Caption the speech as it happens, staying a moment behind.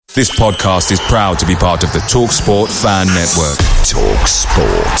This podcast is proud to be part of the TalkSport Fan Network.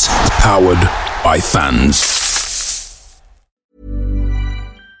 TalkSport. Powered by fans.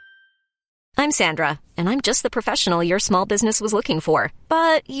 I'm Sandra, and I'm just the professional your small business was looking for.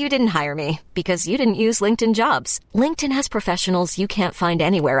 But you didn't hire me because you didn't use LinkedIn Jobs. LinkedIn has professionals you can't find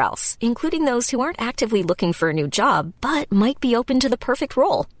anywhere else, including those who aren't actively looking for a new job, but might be open to the perfect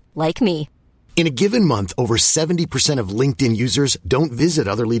role, like me. In a given month, over 70% of LinkedIn users don't visit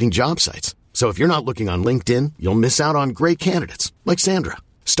other leading job sites. So if you're not looking on LinkedIn, you'll miss out on great candidates like Sandra.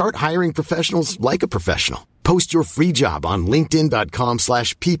 Start hiring professionals like a professional. Post your free job on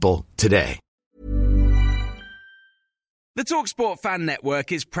linkedin.com/people today. The TalkSport Fan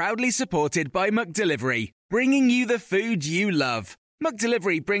Network is proudly supported by McDelivery, bringing you the food you love.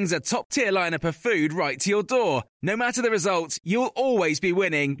 McDelivery brings a top-tier lineup of food right to your door. No matter the result, you'll always be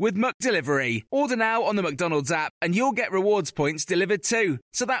winning with McDelivery. Order now on the McDonald's app and you'll get rewards points delivered too.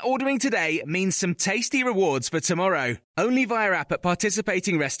 So that ordering today means some tasty rewards for tomorrow. Only via app at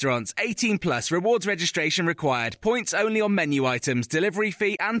participating restaurants. 18 plus. Rewards registration required. Points only on menu items. Delivery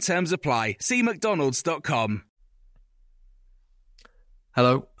fee and terms apply. See mcdonalds.com.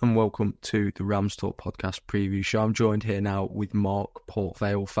 Hello and welcome to the Rams Talk podcast preview show. I'm joined here now with Mark, Port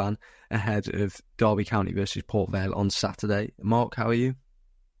Vale fan, ahead of Derby County versus Port Vale on Saturday. Mark, how are you?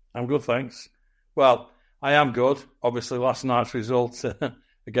 I'm good, thanks. Well, I am good. Obviously, last night's result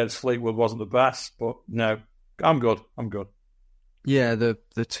against Fleetwood wasn't the best, but no, I'm good. Yeah, the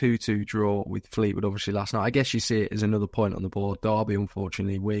 2-2 draw with Fleetwood obviously last night. I guess you see it as another point on the board. Derby,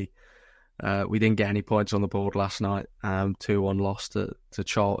 unfortunately, we didn't get any points on the board last night. 2-1 loss to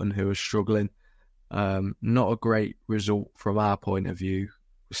Charlton, who was struggling. Not a great result from our point of view.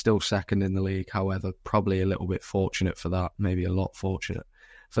 We're still second in the league, however, probably a little bit fortunate for that, maybe a lot fortunate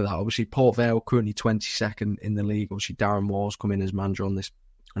for that. Obviously, Port Vale currently 22nd in the league. Obviously, Darren Moore's come in as manager on this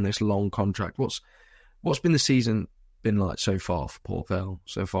long contract. What's been the season been like so far for Port Vale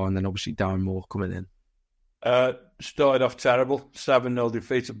so far? And then obviously Darren Moore coming in. Started off terrible, 7-0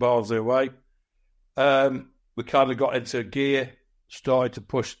 defeat at Barnsley away. We kind of got into gear, started to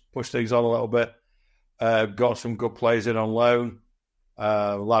push things on a little bit. Got some good players in on loan.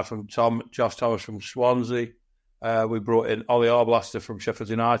 Lad from Josh Thomas from Swansea. We brought in Ollie Arblaster from Sheffield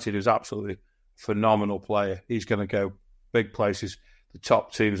United, who's absolutely phenomenal player. He's going to go big places. The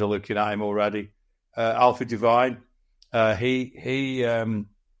top teams are looking at him already. Alfie Devine, he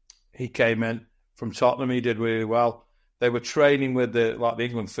came in from Tottenham. He did really well. They were training with the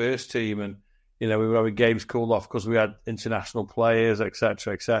England first team, and we were having games called off because we had international players,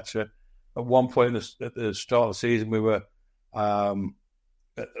 etc., etc. At one point at the start of the season, we were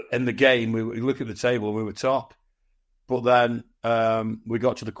in the game. We looked at the table and we were top, but then we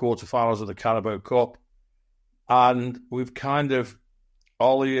got to the quarterfinals of the Carabao Cup, and we've kind of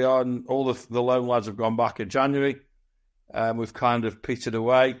all the loan lads have gone back in January, and we've kind of petered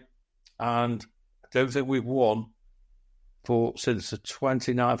away, and I don't think we've won since the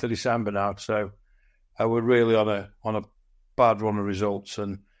 29th of December now. So we're really on a bad run of results,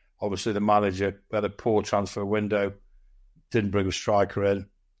 and obviously the manager had a poor transfer window, didn't bring a striker in,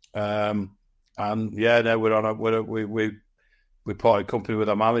 and yeah, no, we parted company with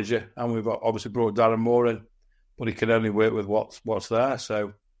our manager, and we've obviously brought Darren Moore in, but he can only work with what's there.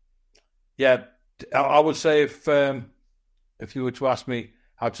 So yeah, I would say if you were to ask me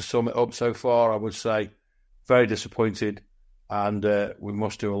how to sum it up so far, I would say very disappointed, and we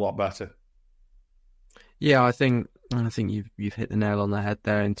must do a lot better. Yeah, I think you've hit the nail on the head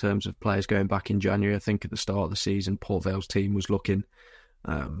there in terms of players going back in January. I think at the start of the season, Port Vale's team was looking,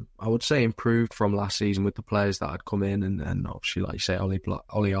 I would say, improved from last season with the players that had come in, and obviously, like you say, Ollie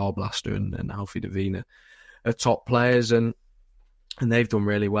Arblaster and Alfie Devine are top players, and they've done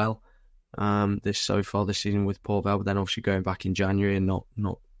really well so far this season with Port Vale. But then obviously going back in January and not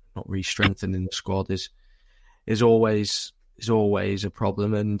re-strengthening the squad is always a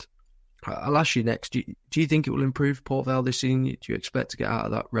problem. And I'll ask you next, do you think it will improve Port Vale this season? Do you expect to get out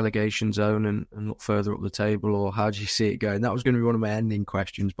of that relegation zone and look further up the table, or how do you see it going? That was going to be one of my ending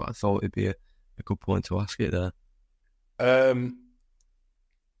questions, but I thought it'd be a good point to ask it there. I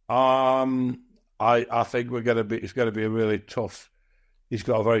think it's going to be a really tough. He's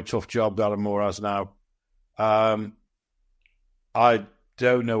got a very tough job, Darren Moore has now. I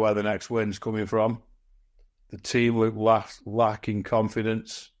don't know where the next win's coming from. The team look lacking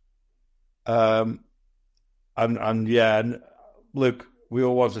confidence. And look, we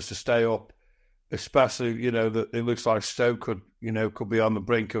all want us to stay up, especially, that it looks like Stoke could be on the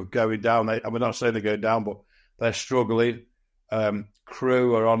brink of going down. We're not saying they're going down, but they're struggling.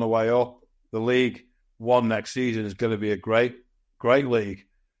 Crewe are on the way up. The League One next season is going to be a great league.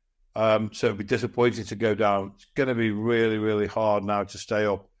 So it'd be disappointing to go down. It's going to be really, really hard now to stay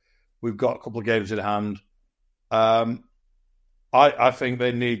up. We've got a couple of games in hand. I think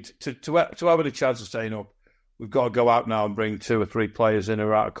they need to have any chance of staying up. We've got to go out now and bring 2 or 3 players in who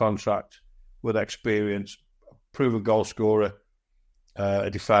are out of contract with experience, proven goal scorer, a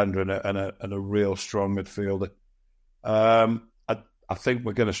defender, and a real strong midfielder. I think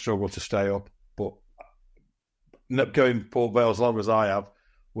we're going to struggle to stay up, but going Port Vale as long as I have,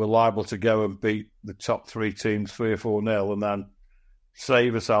 we're liable to go and beat the top 3 teams 3 or 4-0 and then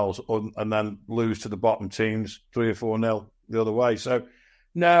save ourselves and then lose to the bottom teams 3 or 4-0 the other way. So,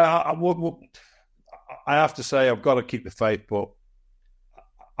 no, I have to say I've got to keep the faith, but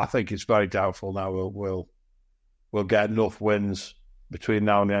I think it's very doubtful now we'll get enough wins between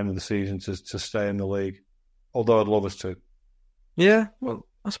now and the end of the season to stay in the league, although I'd love us to. Yeah, well,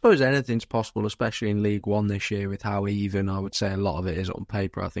 I suppose anything's possible, especially in League One this year with how even, I would say, a lot of it is on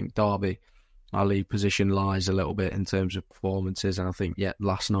paper. I think Derby, our league position lies a little bit in terms of performances, and I think,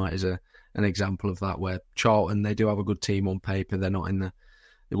 last night is an example of that, where Charlton, they do have a good team on paper. They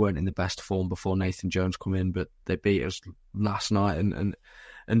weren't in the best form before Nathan Jones come in, but they beat us last night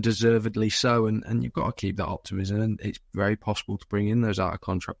and deservedly so, and you've got to keep that optimism, and it's very possible to bring in those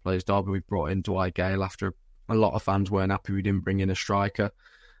out-of-contract players. Derby, we've brought in Dwight Gale after a lot of fans weren't happy we didn't bring in a striker.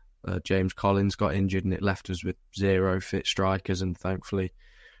 James Collins got injured and it left us with 0 fit strikers, and thankfully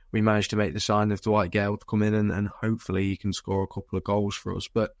we managed to make the sign of Dwight Gale to come in and hopefully he can score a couple of goals for us.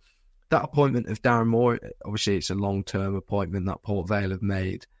 But that appointment of Darren Moore, obviously it's a long-term appointment that Port Vale have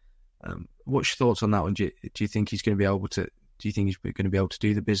made. What's your thoughts on that one? Do you think he's going to be able to? Do you think he's going to be able to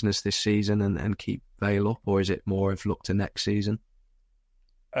do the business this season and keep Vale up, or is it more of look to next season?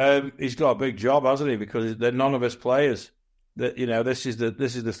 He's got a big job, hasn't he? Because they're none of his players. That this is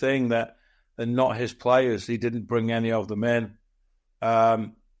the thing, that they're not his players. He didn't bring any of them in.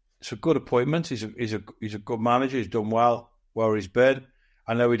 It's a good appointment. He's a good manager. He's done well where he's been.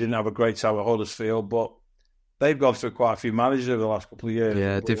 I know he didn't have a great time at Huddersfield, but they've gone through quite a few managers over the last couple of years.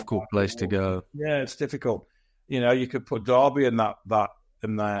 Yeah, difficult place to go. Yeah, it's difficult. You could put Derby in that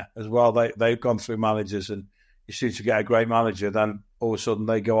in there as well. They've gone through managers, and you seem to get a great manager, then all of a sudden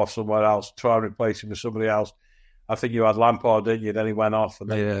they go off somewhere else, try and replace him with somebody else. I think you had Lampard, didn't you? Then he went off, and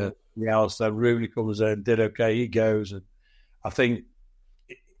then somebody else. Then Rooney comes in, did okay, he goes, and I think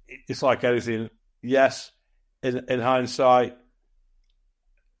it's like anything. Yes, in hindsight,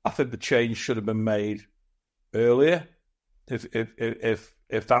 I think the change should have been made earlier, if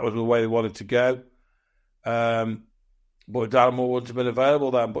that was the way they wanted to go. But Darren Moore wouldn't have been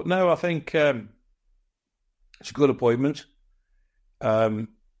available then. But no, I think it's a good appointment.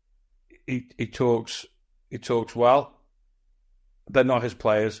 He talks well. They're not his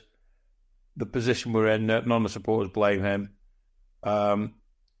players. The position we're in, none of the supporters blame him.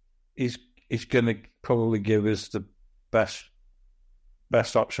 He's going to probably give us the best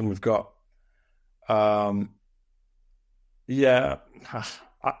option we've got. Yeah,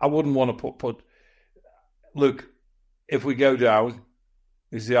 I wouldn't want to put. Look, if we go down,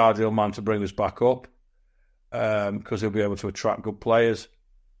 he's the ideal man to bring us back up, because he'll be able to attract good players.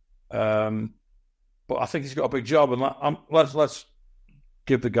 But I think he's got a big job, and let's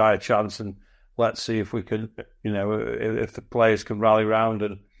give the guy a chance, and let's see if we can, if the players can rally round,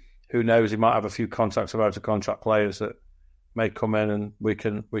 and who knows, he might have a few contacts of out-of-contract players that may come in, and we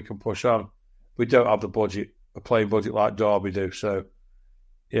can push on. We don't have the budget, a playing budget like Derby do, so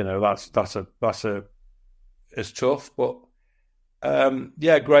that's it's tough, but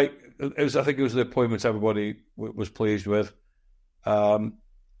yeah, great. I think it was the appointment everybody was pleased with, but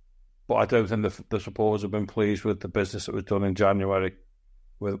I don't think the supporters have been pleased with the business that was done in January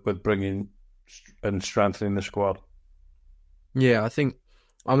with bringing and strengthening the squad. Yeah, I think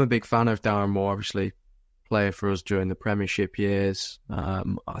I'm a big fan of Darren Moore, obviously player for us during the Premiership years. I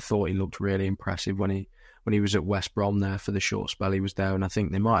thought he looked really impressive when he was at West Brom there for the short spell he was there, and I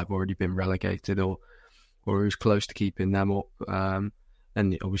think they might have already been relegated or he was close to keeping them up.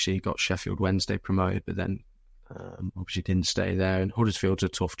 And obviously he got Sheffield Wednesday promoted, but then obviously didn't stay there. And Huddersfield's a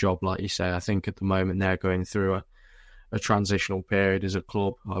tough job, like you say. I think at the moment they're going through a transitional period as a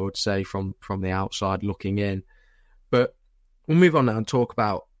club, I would say, from the outside looking in. But we'll move on now and talk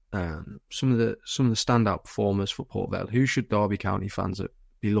about some of the standout performers for Port Vale. Who should Derby County fans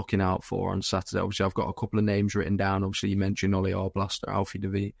be looking out for on Saturday? Obviously, I've got a couple of names written down. Obviously, you mentioned Ollie Arblaster, Alfie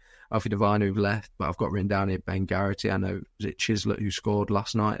Devine, who've left, but I've got written down here Ben Garrity. I know, was it Chislett who scored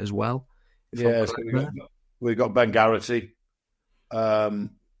last night as well? Yeah, we got Ben Garrity. He's I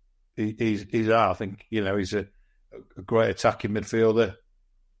think, he's a great attacking midfielder.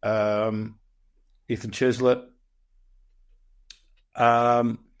 Ethan Chislett.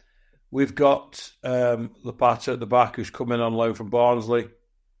 We've got Lapata at the back, who's coming on loan from Barnsley.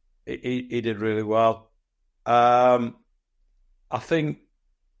 He did really well. I think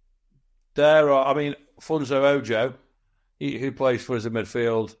Funzo Ojo, who plays for us in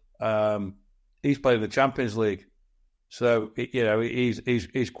midfield, he's playing in the Champions League. So,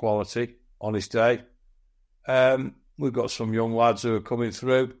 he's quality on his day. We've got some young lads who are coming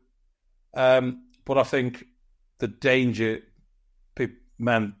through. But I think the danger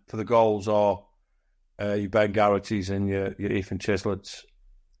men for the goals are your Ben Garrity's and your Ethan Chislett's.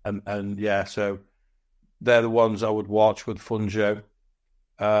 And so they're the ones I would watch with Funjo.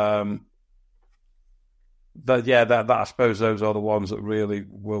 I suppose those are the ones that really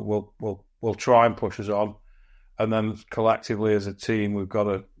will try and push us on. And then collectively as a team, we've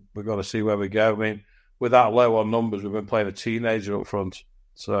got to see where we go. I mean, with that low on numbers, we've been playing a teenager up front.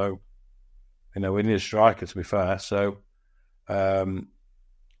 So, we need a striker, to be fair. So,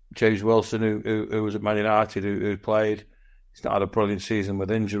 James Wilson, who was at Man United, who played, he's not had a brilliant season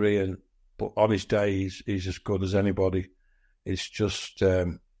with injury, but on his day, he's as good as anybody. It's just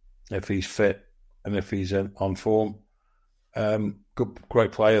if he's fit and if he's on form.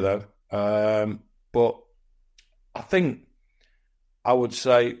 Great player, though. But I think I would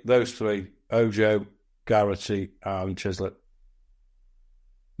say those three, Ojo, Garrity and Chislett.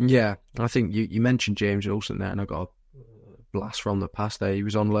 Yeah, I think you mentioned James Wilson there, and I got a blast from the past there. He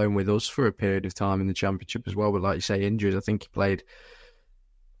was on loan with us for a period of time in the Championship as well, but like you say, injuries. I think he played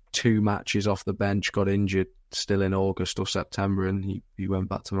 2 matches off the bench, got injured still in August or September, and he went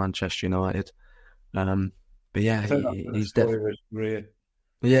back to Manchester United. But yeah, he's definitely...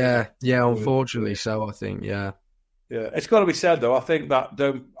 Yeah, unfortunately so, I think, yeah. Yeah, it's got to be said, though, I think that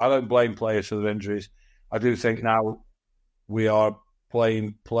I don't blame players for their injuries. I do think now we are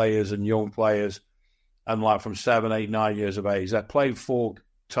playing players and young players, and like from 7, 8, 9 years of age, they're playing 4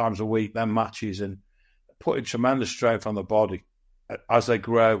 times a week, then matches, and putting tremendous strength on the body as they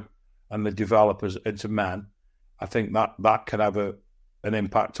grow and they develop into men. I think that can have an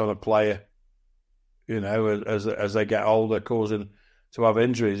impact on a player, as they get older, causing to have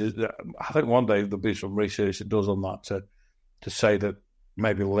injuries. I think one day there'll be some research that does on that to say that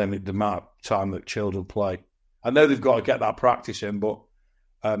maybe limit the amount of time that children play. I know they've got to get that practice in, but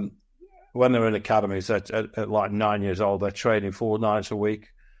when they're in academies, at like 9 years old, they're training 4 nights a week.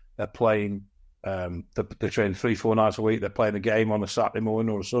 They're playing, they're training 3-4 nights a week. They're playing a game on a Saturday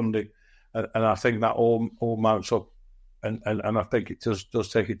morning or a Sunday. And I think that all mounts up. And I think it does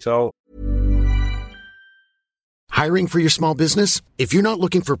take its toll. Hiring for your small business? If you're not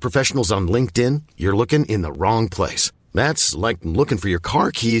looking for professionals on LinkedIn, you're looking in the wrong place. That's like looking for your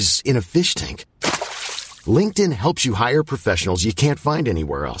car keys in a fish tank. LinkedIn helps you hire professionals you can't find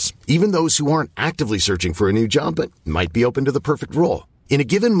anywhere else, even those who aren't actively searching for a new job but might be open to the perfect role. In a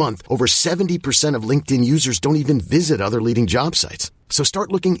given month, over 70% of LinkedIn users don't even visit other leading job sites. So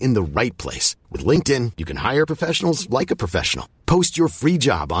start looking in the right place. With LinkedIn, you can hire professionals like a professional. Post your free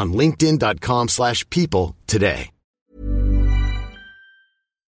job on linkedin.com/people today.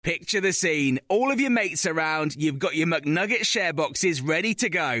 Picture the scene. All of your mates around, you've got your McNugget share boxes ready to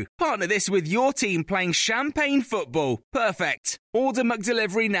go. Partner this with your team playing champagne football. Perfect. Order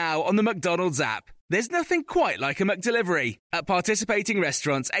McDelivery now on the McDonald's app. There's nothing quite like a McDelivery. At participating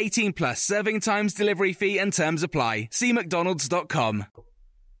restaurants, 18 plus, serving times, delivery fee and terms apply. See mcdonalds.com.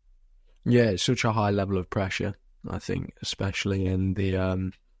 Yeah, it's such a high level of pressure, I think, especially in the,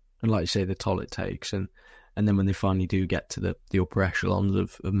 and like you say, the toll it takes. And then when they finally do get to the upper echelons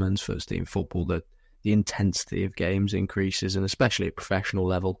of men's first team football, the intensity of games increases, and especially at professional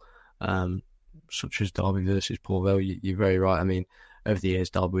level, such as Derby versus Port Vale, you're very right. I mean, over the years,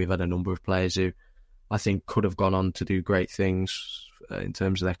 Derby, we've had a number of players who I think could have gone on to do great things in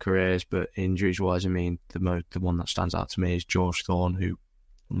terms of their careers, but injuries-wise, I mean, the one that stands out to me is George Thorne, who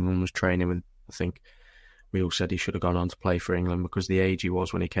was training with, I think, we all said he should have gone on to play for England because the age he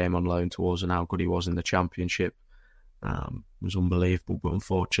was when he came on loan to us and how good he was in the Championship was unbelievable. But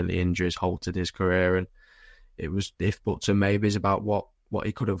unfortunately, injuries halted his career, and it was if buts and maybes about what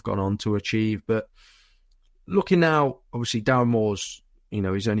he could have gone on to achieve. But looking now, obviously, Darren Moore's,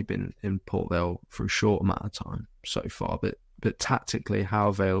 he's only been in Port Vale for a short amount of time so far. But tactically, how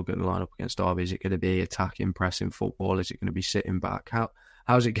are Vale going to line up against Derby? Is it going to be attacking, pressing football? Is it going to be sitting back?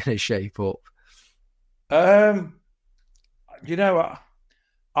 How's it going to shape up? I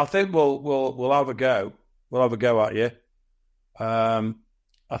think we'll have a go. We'll have a go at you. I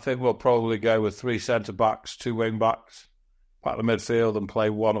think we'll probably go with 3 centre backs, 2 wing backs, back the midfield, and play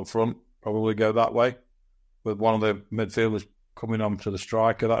 1 up front. Probably go that way, with one of the midfielders coming on to the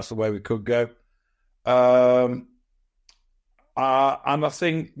striker. That's the way we could go. I And I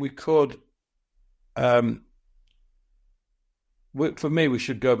think we could. For me, we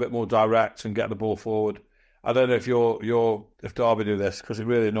should go a bit more direct and get the ball forward. I don't know if if Derby do this, because it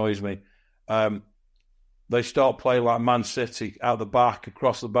really annoys me. They start playing like Man City, out the back,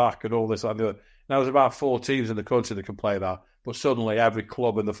 across the back, and all this. Like that. Now, there's about 4 teams in the country that can play that, but suddenly every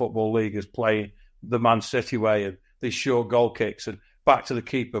club in the Football League is playing the Man City way, and these short goal kicks, and back to the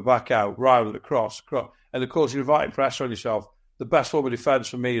keeper, back out, right with the cross. And of course, you're inviting pressure on yourself. The best form of defence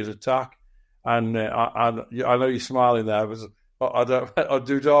for me is attack. And I know you're smiling there, but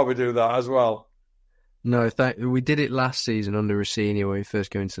do Derby do that as well? No, we did it last season under Rossini when we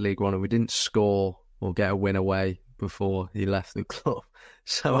first came into League One, and we didn't score or get a win away before he left the club.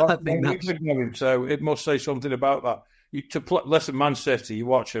 So well, I think that's... So it must say something about that. Listen, Man City, you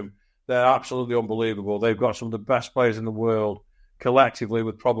watch them, they're absolutely unbelievable. They've got some of the best players in the world, collectively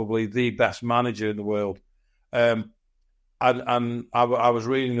with probably the best manager in the world. And I was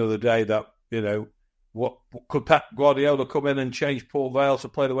reading the other day that, what could Pep Guardiola come in and change Port Vale to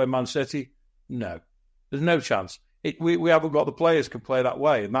play the way Man City? No, there's no chance. We haven't got the players who can play that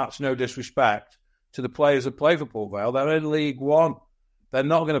way, and that's no disrespect to the players that play for Port Vale. They're in League One. They're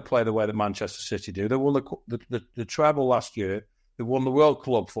not going to play the way that Manchester City do. They won the treble last year. They won the World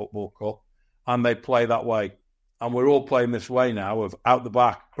Club Football Cup, and they play that way. And we're all playing this way now, of out the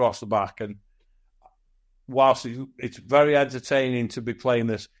back, across the back. And whilst it's very entertaining to be playing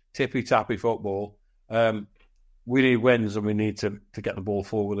this tippy-tappy football, we need wins, and we need to get the ball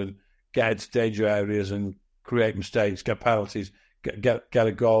forward and get into danger areas and create mistakes, get penalties, get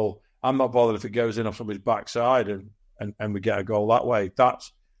a goal. I'm not bothered if it goes in off somebody's backside and we get a goal that way.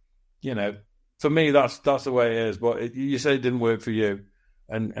 That's, for me, that's the way it is. But you said it didn't work for you,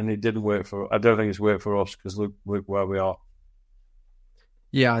 and it didn't work I don't think it's worked for us, because look where we are.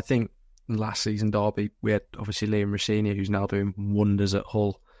 Yeah, I think last season Derby, we had obviously Liam Rossini, who's now doing wonders at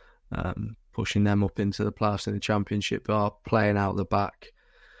Hull, pushing them up into the playoffs in the Championship, are playing out the back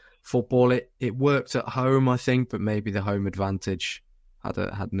football. It worked at home, I think, but maybe the home advantage had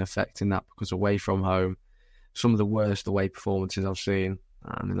an effect in that, because away from home, some of the worst away performances I've seen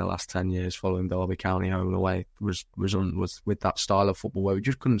in the last 10 years following Derby County home and away was with that style of football where we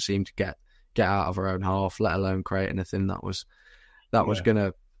just couldn't seem to get out of our own half, let alone create anything that was going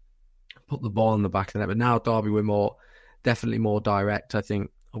to put the ball in the back of the net. But now Derby, we're definitely more direct. I think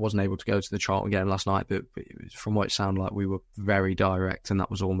I wasn't able to go to the Charlton game last night, but from what it sounded like, we were very direct, and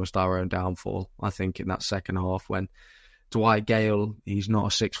that was almost our own downfall, I think, in that second half, when Dwight Gale, he's not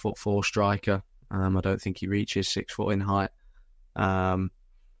a 6'4" striker. I don't think he reaches 6 foot in height.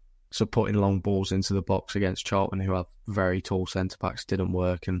 So putting long balls into the box against Charlton, who have very tall centre-backs, didn't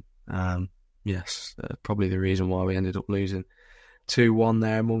work. And probably the reason why we ended up losing 2-1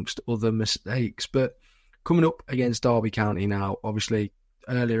 there, amongst other mistakes. But coming up against Derby County now, obviously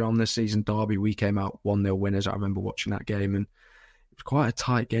earlier on this season, Derby, we came out 1-0 winners. I remember watching that game, and it was quite a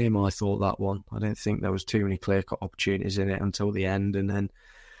tight game, I thought, that one. I didn't think there was too many clear-cut opportunities in it until the end. And then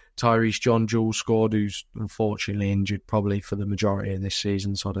Tyrese John Jules scored, who's unfortunately injured probably for the majority of this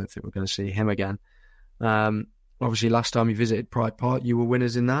season, so I don't think we're going to see him again. Obviously, last time you visited Pride Park, you were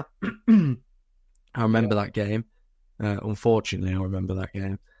winners in that. I remember that game. Unfortunately, I remember that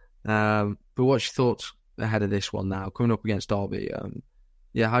game. But what's your thoughts ahead of this one now, coming up against Derby?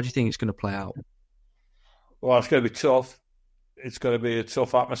 How do you think it's going to play out? Well, it's going to be tough. It's going to be a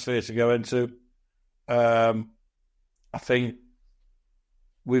tough atmosphere to go into. I think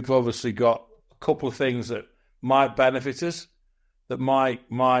we've obviously got a couple of things that might benefit us, that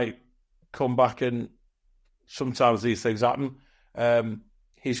might come back, and sometimes these things happen.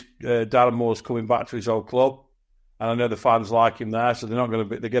 Darren Moore's coming back to his old club, and I know the fans like him there, so they're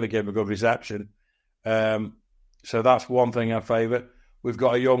going to give him a good reception. So that's one thing I favour. We've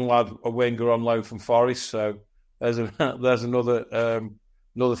got a young lad, a winger on loan from Forest, so there's another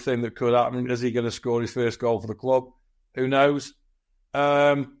thing that could happen. Is he going to score his first goal for the club? Who knows?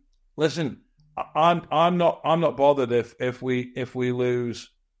 Listen, I'm not bothered if we lose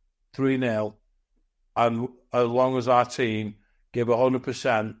 3-0, and as long as our team give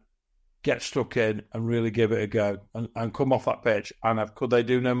 100%, get stuck in and really give it a go and come off that pitch. And could they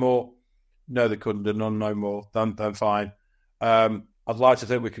do no more? No, they couldn't do no more. Then fine. I'd like to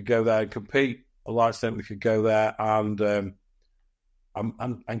think we could go there and compete. I'd like to think we could go there and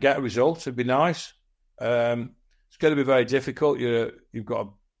get a result. It'd be nice. It's going to be very difficult. You've got a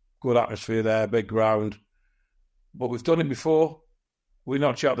good atmosphere there, big ground. But we've done it before. We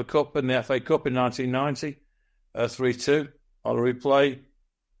knocked you out of the Cup in the FA Cup in 1990, 3-2 on a replay.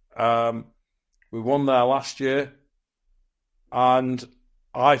 We won there last year. And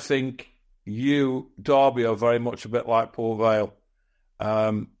I think Derby are very much a bit like Port Vale.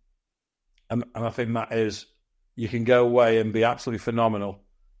 And I think that is, you can go away and be absolutely phenomenal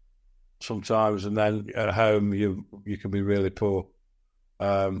sometimes, and then at home you can be really poor.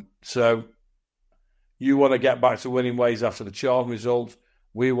 So you want to get back to winning ways after the Charlton result.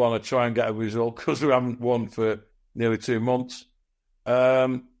 We want to try and get a result because we haven't won for nearly 2 months.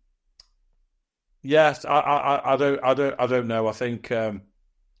 Yes, I don't know. I think I'd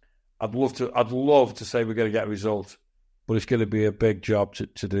love to say we're going to get a result, but it's going to be a big job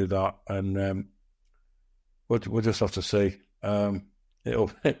to do that, and we'll just have to see.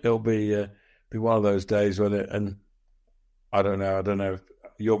 It'll be one of those days, won't it? And I don't know.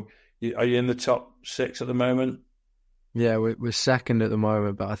 Are you in the top 6 at the moment? Yeah, we're second at the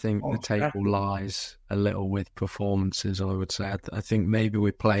moment, but I think the table lies a little with performances. I would say. I think maybe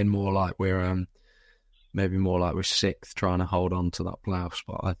we're playing more like we're 6th, trying to hold on to that playoff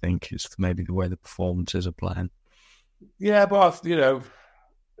spot. I think it's maybe the way the performances are playing. Yeah, but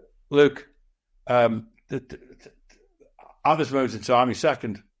Luke, at this moment in time, you're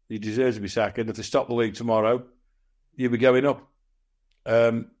second. You deserve to be second. If they stop the league tomorrow, you'll be going up.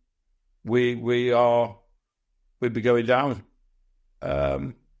 We'd be going down.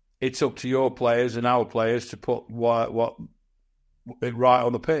 It's up to your players and our players to put what right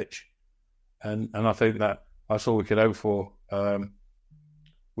on the pitch, and I think that's all we can hope for.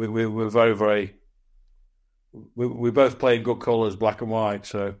 We're very, very. We're both playing good colours, black and white,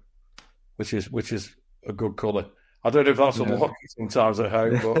 so which is a good colour. I don't know if that's unlucky sometimes at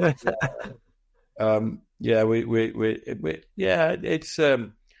home, but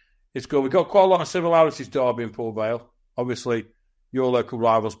it's good. We've got quite a lot of similarities, Derby and Port Vale. Obviously, your local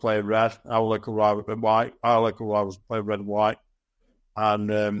rivals play in red, our local rivals in white. Our local rivals play red and white, and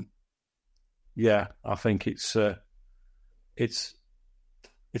I think it's going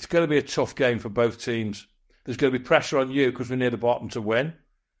to be a tough game for both teams. There's going to be pressure on you because we're near the bottom to win.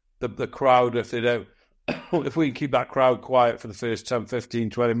 The crowd, if they don't, if we can keep that crowd quiet for the first 10, 15,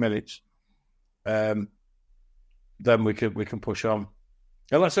 20 minutes, then we can push on.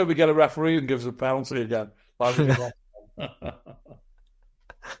 And let's hope we get a referee who gives us a penalty again.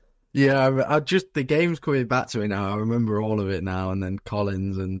 Yeah, the game's coming back to it now. I remember all of it now, and then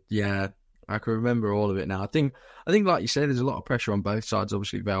Collins, and I can remember all of it now. I think like you said, there's a lot of pressure on both sides.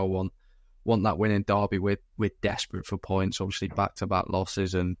 Obviously, Vale want that win in Derby. We're desperate for points. Obviously, back-to-back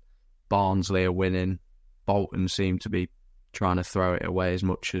losses, and Barnsley are winning. Bolton seem to be trying to throw it away as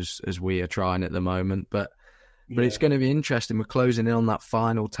much as we are trying at the moment. But it's going to be interesting. We're closing in on that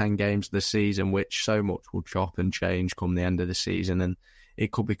final 10 games of the season, which so much will chop and change come the end of the season, and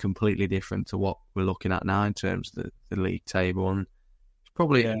it could be completely different to what we're looking at now in terms of the league table. And it's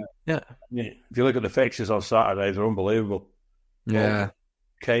probably If you look at the fixtures on Saturday, they're unbelievable. Yeah,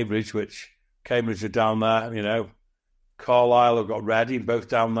 Cambridge are down there. Carlisle have got Reading both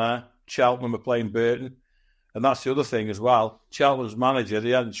down there. Cheltenham are playing Burton. And that's the other thing as well. Cheltenham's manager, he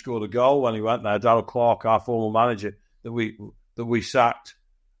hadn't scored a goal when he went there. Darryl Clark, our former manager, that we sacked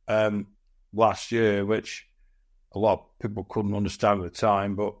last year, which a lot of people couldn't understand at the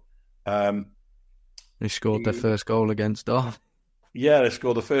time. But they scored their first goal against Derby. Yeah, they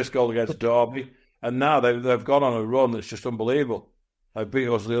scored the first goal against Derby, and now they've gone on a run that's just unbelievable. They beat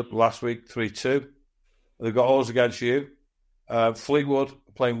us last week 3-2. They've got us against you. Fleetwood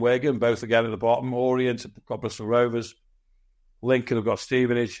playing Wigan, both again at the bottom. Orient have got Bristol Rovers. Lincoln have got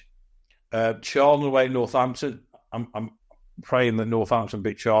Stevenage. Charlton away at Northampton. I'm praying that Northampton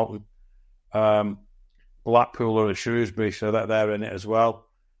beat Charlton. Blackpool are at Shrewsbury, so that they're in it as well.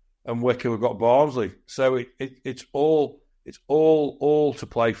 And Wycombe have got Barnsley. So it's all to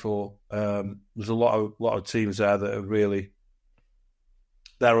play for. There's a lot of teams there that are really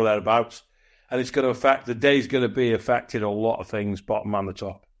there or thereabouts. And it's going to affect, the day's going to be affecting a lot of things, bottom and the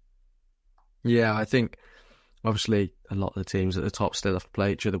top. Yeah, I think obviously a lot of the teams at the top still have to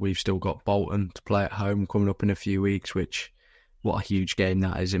play each other. We've still got Bolton to play at home coming up in a few weeks, which, what a huge game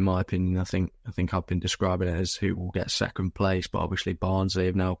that is, in my opinion. I think I've been describing it as who will get second place, but obviously Barnsley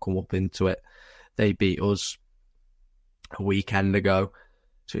have now come up into it. They beat us a weekend ago.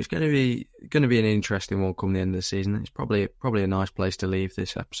 So it's going to be an interesting one come the end of the season. It's probably a nice place to leave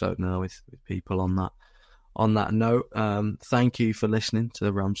this episode now with people on that note. Thank you for listening to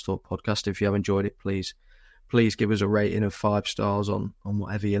the Rams Talk podcast. If you have enjoyed it, please give us a rating of 5 stars on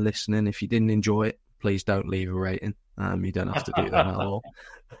whatever you're listening. If you didn't enjoy it, please don't leave a rating. You don't have to do that at all.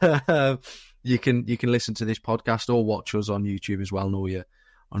 You can listen to this podcast or watch us on YouTube as well, on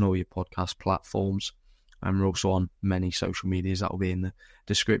all your podcast platforms. And we're also on many social medias. That will be in the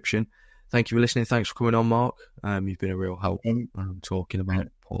description. Thank you for listening. Thanks for coming on, Mark. You've been a real help talking about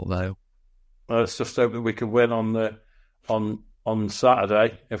Port Vale. let's just hope that we can win on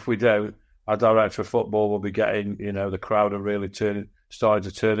Saturday. If we don't, our director of football will be getting, the crowd are really starting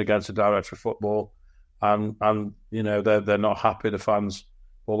to turn against the director of football, and they're not happy, the fans.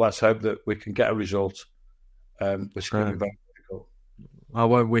 Well, let's hope that we can get a result, which can be very difficult. I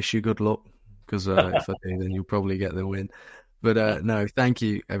won't wish you good luck, because if I do, then you'll probably get the win. But no, thank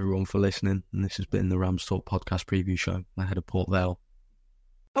you everyone for listening, and this has been the Rams Talk podcast preview show ahead of Port Vale.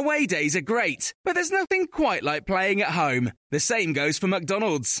 Away days are great, but there's nothing quite like playing at home. The same goes for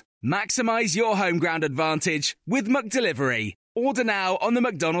McDonald's. Maximise your home ground advantage with McDelivery. Order now on the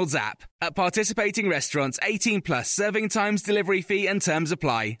McDonald's app. At participating restaurants, 18 plus, serving times, delivery fee and terms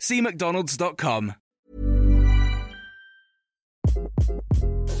apply. See mcdonalds.com.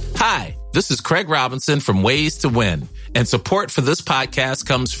 Hi, this is Craig Robinson from Ways to Win, and support for this podcast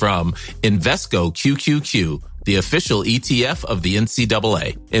comes from Invesco QQQ, the official ETF of the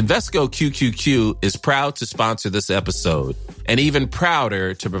NCAA. Invesco QQQ is proud to sponsor this episode, and even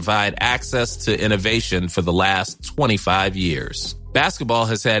prouder to provide access to innovation for the last 25 years. Basketball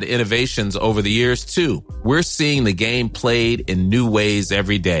has had innovations over the years, too. We're seeing the game played in new ways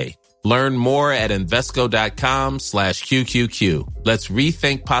every day. Learn more at Invesco.com/QQQ. Let's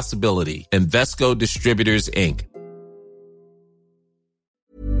rethink possibility. Invesco Distributors, Inc.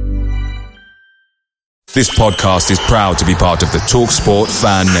 This podcast is proud to be part of the TalkSport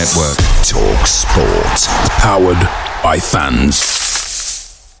Fan Network. TalkSport. Powered by fans.